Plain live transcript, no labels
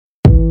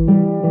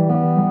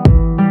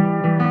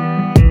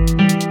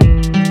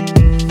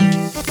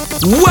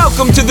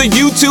Welcome to the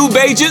YouTube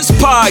Agents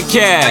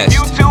Podcast.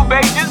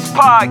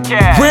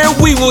 Where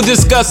we will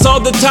discuss all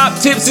the top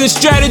tips and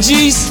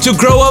strategies to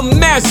grow a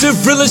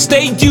massive real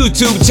estate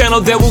YouTube channel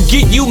that will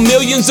get you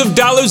millions of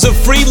dollars of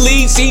free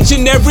leads each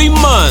and every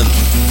month.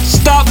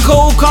 Stop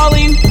cold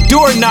calling,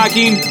 door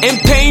knocking, and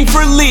paying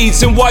for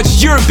leads and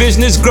watch your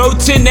business grow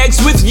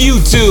 10x with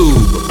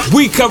YouTube.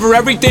 We cover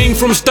everything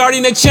from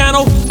starting a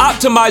channel,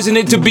 optimizing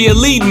it to be a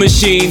lead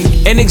machine,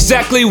 and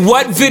exactly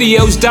what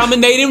videos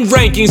dominate in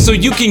rankings so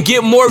you can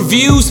get more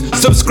views,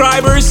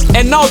 subscribers,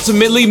 and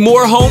ultimately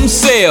more home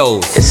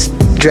sales. It's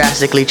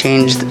drastically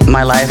changed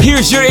my life.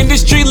 Here's your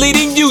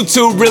industry-leading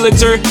YouTube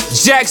realtor,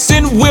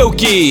 Jackson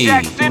Wilkie.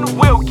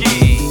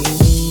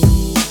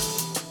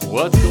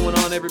 What's going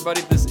on,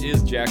 everybody? This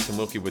is Jackson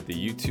Wilkie with the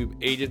YouTube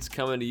Agents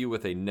coming to you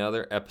with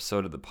another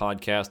episode of the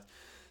podcast.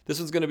 This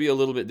one's going to be a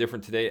little bit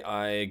different today.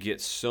 I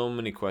get so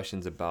many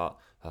questions about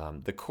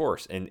the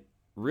course, and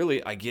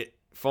really I get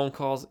phone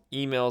calls,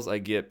 emails, I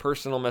get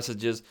personal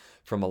messages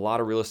from a lot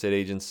of real estate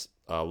agents,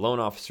 loan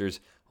officers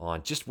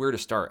on just where to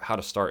start, how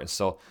to start. And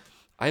so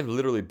I've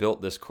literally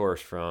built this course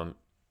from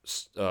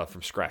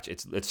scratch.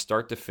 It's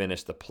start to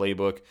finish, the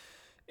playbook.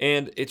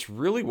 And it's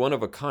really one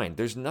of a kind.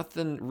 There's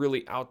nothing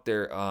really out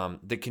there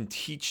that can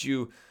teach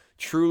you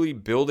truly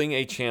building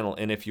a channel.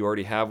 And if you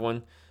already have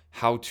one,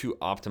 how to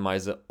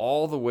optimize it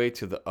all the way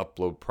to the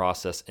upload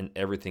process and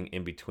everything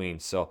in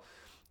between. So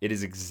it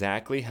is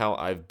exactly how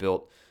I've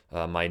built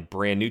my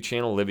brand new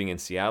channel living in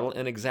Seattle,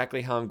 and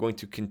exactly how I'm going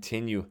to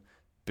continue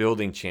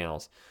building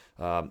channels.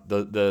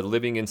 The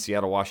Living in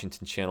Seattle,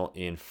 Washington channel,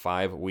 in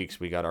 5 weeks,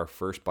 we got our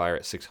first buyer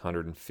at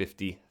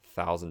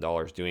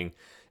 $650,000 doing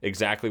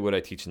exactly what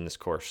I teach in this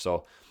course.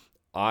 So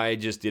I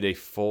just did a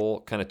full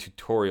kind of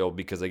tutorial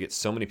because I get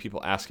so many people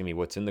asking me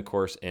what's in the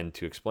course and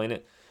to explain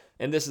it.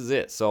 And this is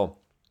it. So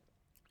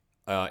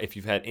if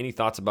you've had any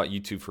thoughts about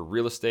YouTube for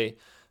real estate,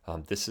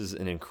 this is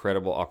an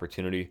incredible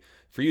opportunity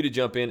for you to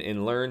jump in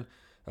and learn.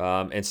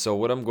 And so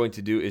what I'm going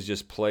to do is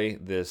just play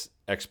this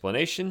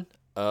explanation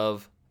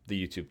of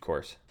the YouTube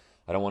course.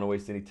 I don't want to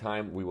waste any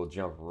time. We will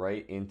jump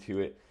right into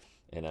it.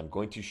 And I'm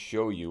going to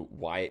show you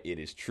why it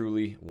is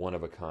truly one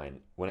of a kind.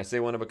 When I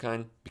say one of a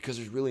kind, because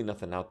there's really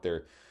nothing out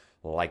there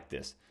like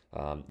this.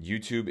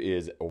 YouTube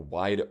is a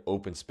wide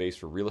open space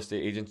for real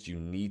estate agents. You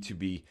need to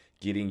be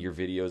getting your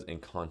videos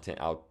and content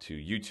out to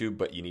YouTube,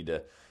 but you need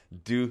to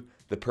do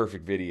the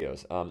perfect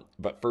videos.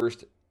 But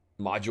first,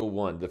 module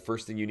 1, the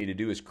first thing you need to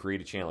do is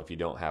create a channel if you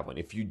don't have one.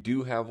 If you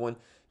do have one,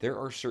 there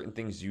are certain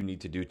things you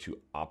need to do to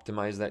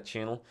optimize that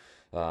channel.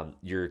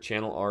 Your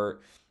channel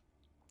art,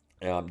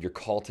 your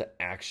call to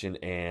action,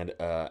 and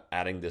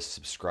adding this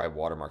subscribe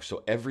watermark.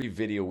 So every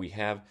video we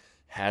have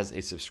has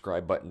a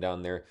subscribe button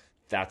down there.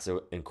 That's an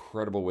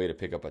incredible way to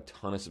pick up a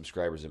ton of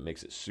subscribers. It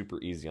makes it super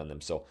easy on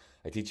them. So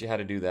I teach you how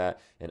to do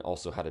that, and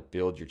also how to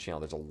build your channel.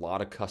 There's a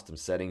lot of custom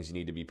settings you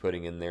need to be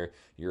putting in there.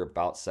 Your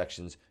about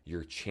sections,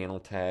 your channel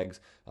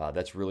tags.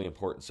 That's really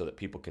important so that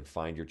people can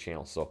find your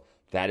channel. So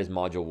that is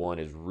module 1,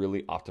 is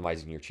really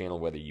optimizing your channel,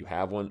 whether you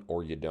have one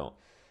or you don't.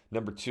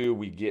 Number 2,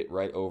 we get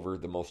right over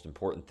the most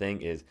important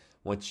thing is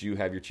once you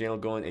have your channel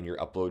going and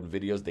you're uploading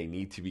videos, they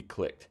need to be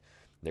clicked.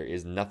 There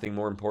is nothing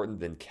more important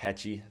than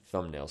catchy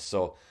thumbnails.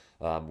 So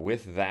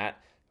with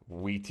that,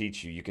 we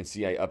teach you. You can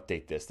see I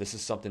update this. This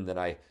is something that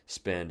I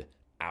spend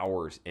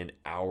hours and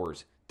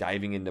hours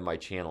diving into my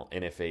channel.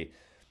 And if a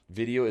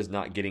video is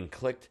not getting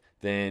clicked,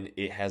 then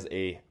it has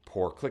a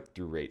poor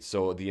click-through rate.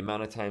 So the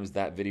amount of times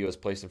that video is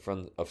placed in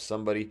front of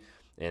somebody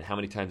and how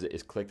many times it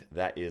is clicked,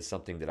 that is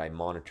something that I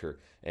monitor.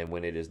 And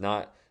when it is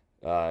not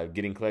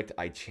getting clicked,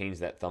 I change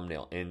that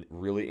thumbnail and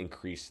really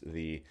increase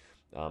the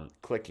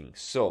clicking.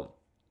 So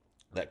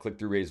that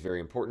click-through rate is very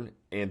important,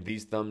 and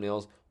these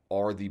thumbnails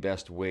are the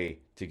best way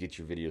to get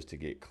your videos to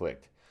get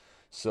clicked.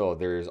 So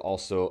there's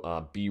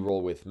also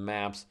B-roll with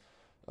maps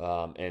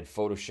and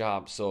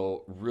Photoshop.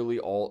 So really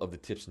all of the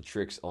tips and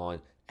tricks on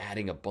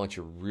adding a bunch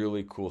of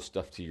really cool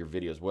stuff to your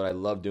videos. What I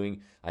love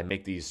doing, I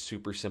make these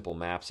super simple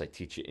maps. I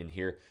teach it in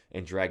here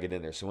and drag it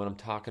in there. So when I'm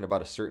talking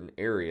about a certain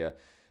area,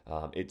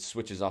 it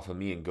switches off of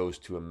me and goes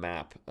to a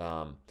map,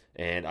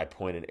 and I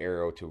point an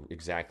arrow to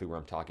exactly where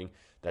I'm talking.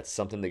 That's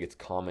something that gets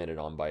commented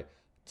on by a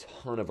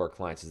ton of our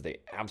clients, is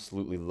they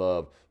absolutely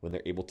love when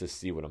they're able to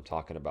see what I'm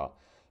talking about.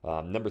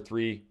 Number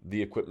 3,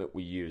 the equipment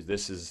we use.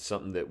 This is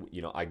something that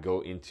I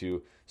go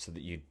into so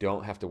that you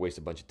don't have to waste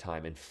a bunch of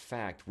time. In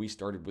fact, we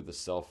started with a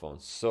cell phone,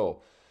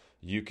 so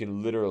you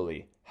can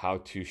literally how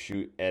to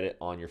shoot, edit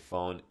on your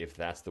phone if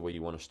that's the way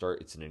you want to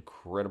start. It's an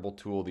incredible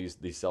tool.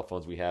 These cell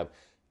phones we have,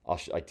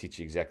 I teach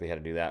you exactly how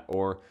to do that.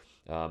 Or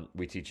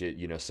we teach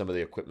you, some of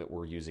the equipment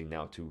we're using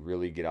now to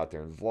really get out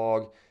there and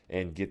vlog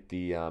and get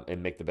the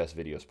and make the best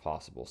videos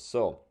possible.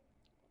 So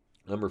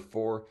number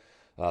 4.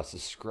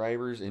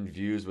 Subscribers and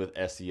views with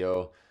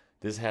SEO.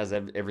 This has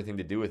everything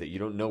to do with it. You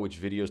don't know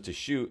which videos to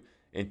shoot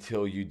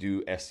until you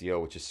do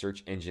SEO, which is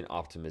search engine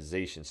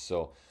optimization.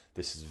 So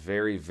this is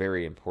very,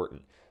 very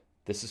important.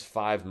 This is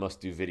 5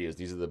 must-do videos.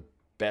 These are the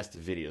best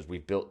videos.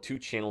 We've built 2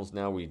 channels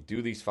now. We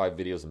do these 5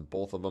 videos in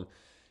both of them,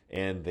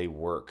 and they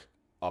work.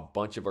 a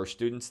bunch of our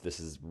students, this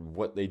is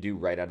what they do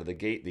right out of the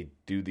gate. They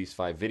do these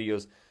 5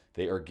 videos.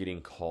 They are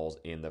getting calls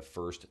in the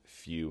first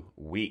few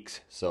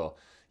weeks. So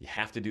you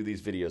have to do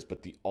these videos,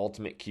 but the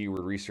ultimate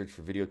keyword research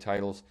for video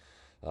titles,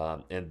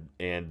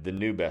 and the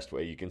new best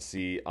way, you can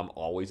see I'm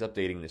always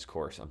updating this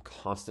course. I'm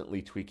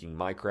constantly tweaking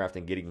my craft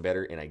and getting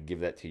better, and I give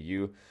that to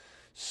you.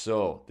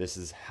 So this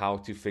is how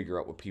to figure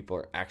out what people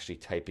are actually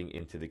typing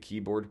into the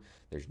keyboard.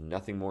 There's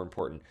nothing more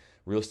important.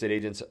 Real estate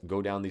agents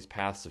go down these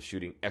paths of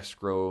shooting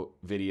escrow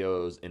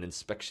videos and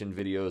inspection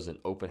videos and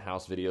open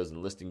house videos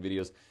and listing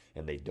videos,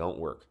 and they don't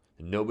work.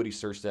 Nobody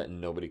searched that and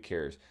nobody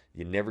cares.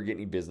 You never get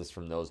any business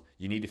from those.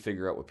 You need to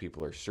figure out what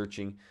people are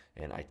searching,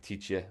 and I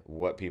teach you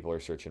what people are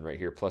searching right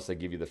here. Plus I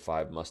give you the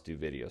 5 must-do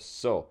videos.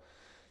 So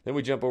then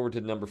we jump over to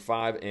number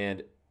 5,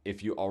 and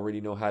if you already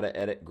know how to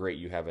edit, great.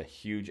 You have a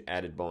huge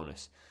added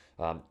bonus.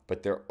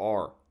 But there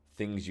are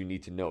things you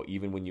need to know,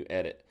 even when you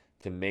edit,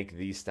 to make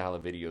these style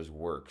of videos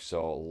work.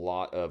 So a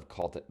lot of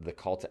the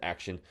call to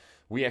action.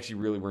 We actually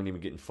really weren't even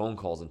getting phone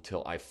calls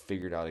until I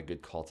figured out a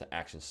good call to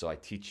action. So I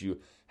teach you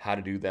how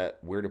to do that,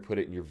 where to put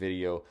it in your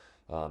video.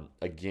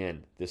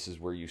 Again, this is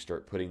where you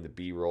start putting the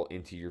B-roll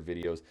into your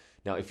videos.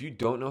 Now, if you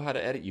don't know how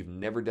to edit, you've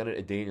never done it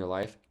a day in your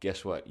life,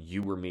 guess what?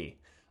 You were me.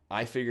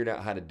 I figured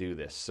out how to do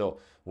this. So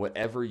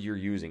whatever you're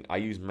using, I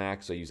use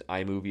Mac, so I use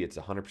iMovie. It's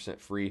 100%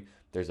 free.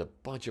 There's a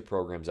bunch of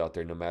programs out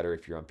there, no matter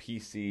if you're on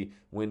PC,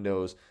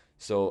 Windows.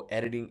 So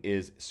editing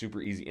is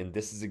super easy, and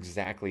this is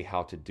exactly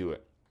how to do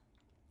it.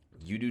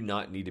 You do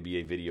not need to be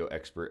a video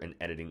expert, an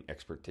editing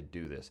expert to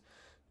do this.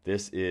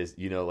 This is,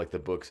 like the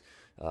books,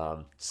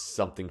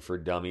 Something for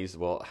Dummies.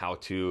 Well, how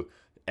to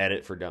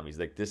edit for dummies.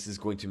 Like, this is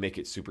going to make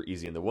it super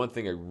easy. And the one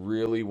thing I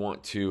really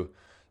want to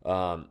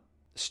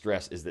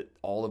stress is that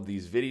all of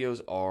these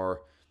videos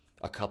are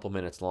a couple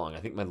minutes long. I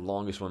think my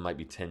longest one might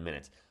be 10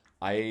 minutes.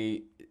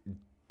 I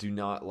do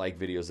not like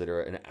videos that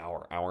are an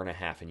hour and a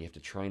half, and you have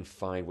to try and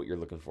find what you're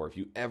looking for. If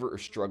you ever are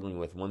struggling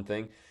with one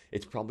thing,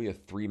 it's probably a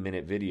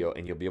 3-minute video,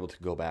 and you'll be able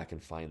to go back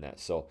and find that.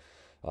 So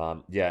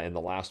and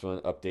the last one,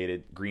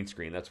 updated green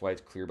screen. That's why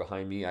it's clear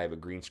behind me. I have a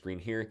green screen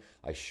here.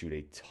 I shoot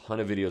a ton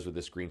of videos with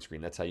this green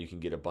screen. That's how you can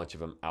get a bunch of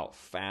them out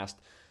fast.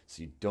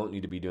 So you don't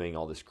need to be doing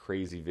all this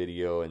crazy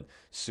video and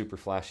super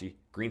flashy.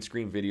 Green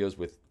screen videos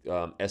with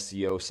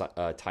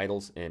SEO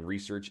titles and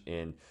research,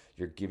 and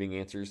you're giving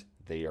answers.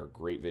 They are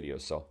great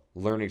videos. So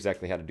learn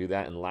exactly how to do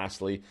that. And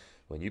lastly,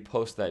 when you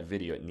post that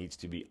video, it needs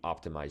to be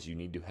optimized. You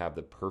need to have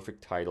the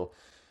perfect title,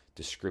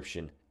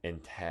 description,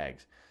 and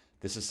tags.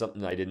 This is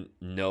something I didn't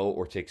know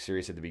or take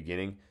serious at the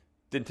beginning.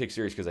 Didn't take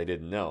serious because I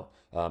didn't know.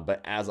 But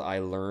as I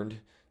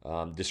learned,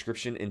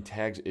 description and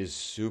tags is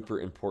super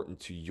important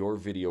to your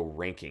video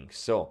ranking.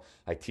 So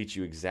I teach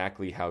you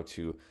exactly how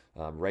to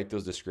write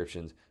those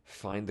descriptions,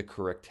 find the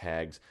correct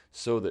tags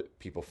so that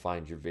people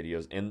find your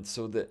videos, and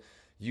so that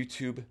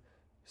YouTube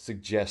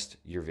suggests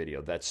your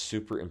video. That's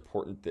super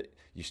important, that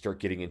you start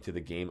getting into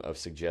the game of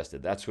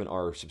suggested. That's when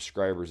our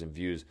subscribers and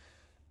views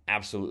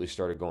absolutely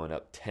started going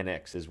up.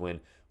 10x is when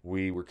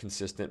we were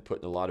consistent,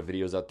 putting a lot of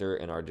videos out there,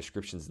 and our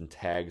descriptions and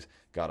tags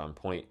got on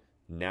point.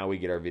 Now we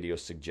get our videos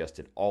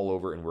suggested all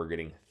over, and we're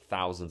getting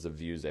thousands of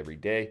views every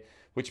day,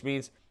 which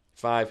means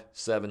 5,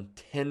 7,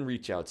 10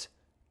 reach outs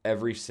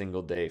every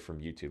single day from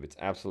YouTube. It's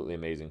absolutely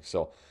amazing.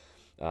 So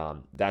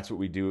that's what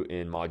we do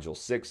in Module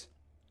 6.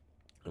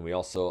 And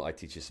I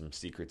teach you some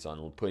secrets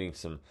on putting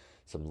some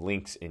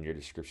links in your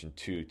description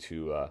too,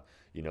 to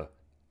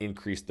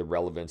increase the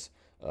relevance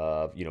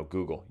of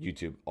Google,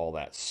 YouTube, all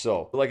that.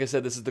 So like I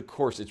said, this is the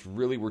course. We're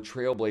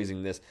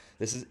trailblazing this.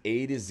 This is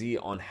A to Z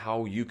on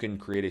how you can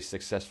create a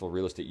successful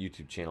real estate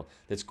YouTube channel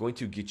that's going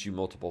to get you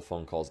multiple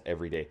phone calls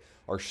every day.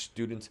 Our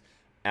students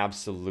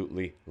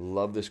absolutely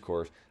love this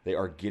course. They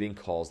are getting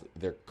calls.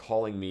 They're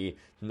calling me,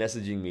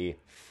 messaging me,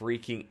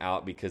 freaking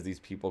out because these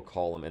people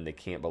call them and they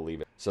can't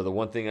believe it. So the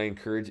one thing I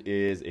encourage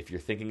is, if you're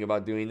thinking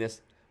about doing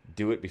this,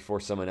 do it before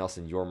someone else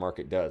in your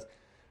market does.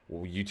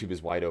 Well, YouTube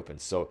is wide open.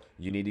 So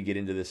you need to get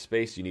into this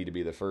space. You need to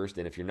be the first.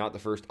 And if you're not the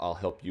first, I'll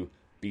help you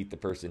beat the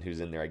person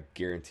who's in there. I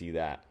guarantee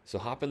that. So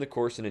hop in the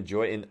course and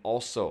enjoy. And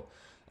also,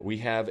 we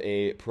have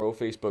a pro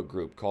Facebook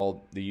group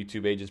called the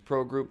YouTube Agents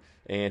Pro Group.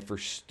 And for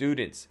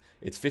students,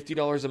 it's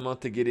 $50 a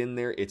month to get in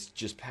there. It's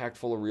just packed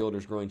full of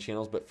realtors growing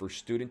channels. But for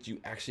students, you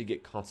actually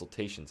get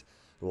consultations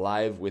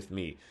live with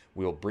me.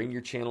 We'll bring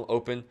your channel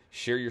open,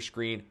 share your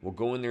screen. We'll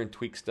go in there and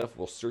tweak stuff.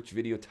 We'll search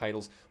video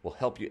titles. We'll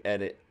help you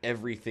edit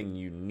everything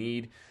you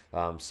need.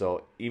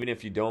 So even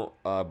if you don't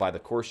buy the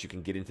course, you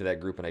can get into that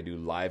group, and I do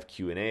live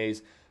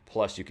Q&As.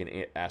 Plus, you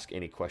can ask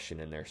any question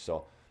in there.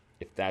 So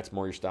if that's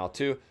more your style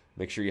too,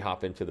 make sure you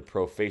hop into the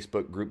Pro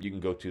Facebook group. You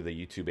can go to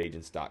the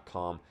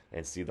YouTubeAgents.com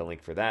and see the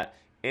link for that.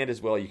 And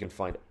as well, you can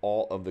find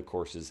all of the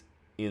courses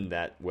in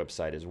that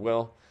website as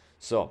well.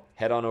 So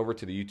head on over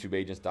to the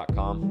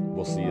YouTubeAgents.com.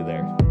 We'll see you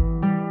there.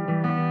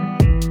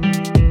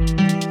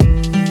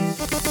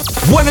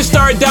 Want to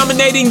start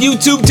dominating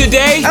YouTube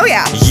today? Oh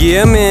yeah.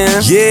 Yeah,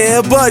 man.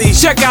 Yeah, buddy.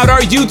 Check out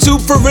our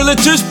YouTube for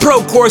Realtors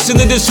Pro course in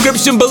the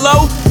description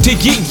below to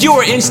get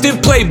your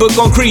instant playbook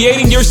on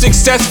creating your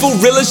successful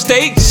real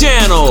estate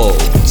channel.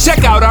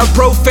 Check out our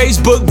pro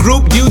Facebook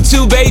group,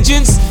 YouTube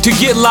Agents, to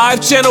get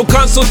live channel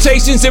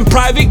consultations and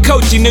private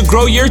coaching to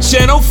grow your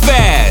channel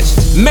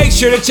fast. Make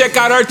sure to check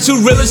out our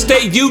 2 real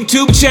estate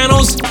YouTube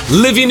channels,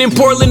 Living in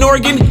Portland,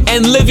 Oregon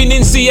and Living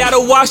in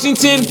Seattle,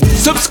 Washington.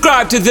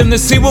 Subscribe to them to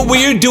see what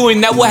we are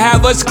doing that will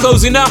have us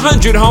closing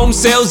 100 home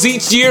sales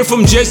each year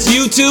from just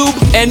YouTube,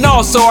 and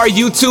also our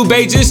YouTube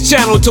Agents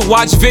channel to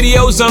watch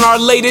videos on our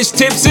latest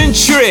tips and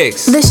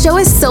tricks. The show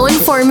is so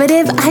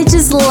informative, I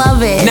just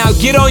love it. Now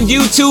get on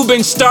YouTube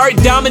and start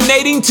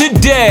dominating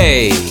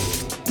today.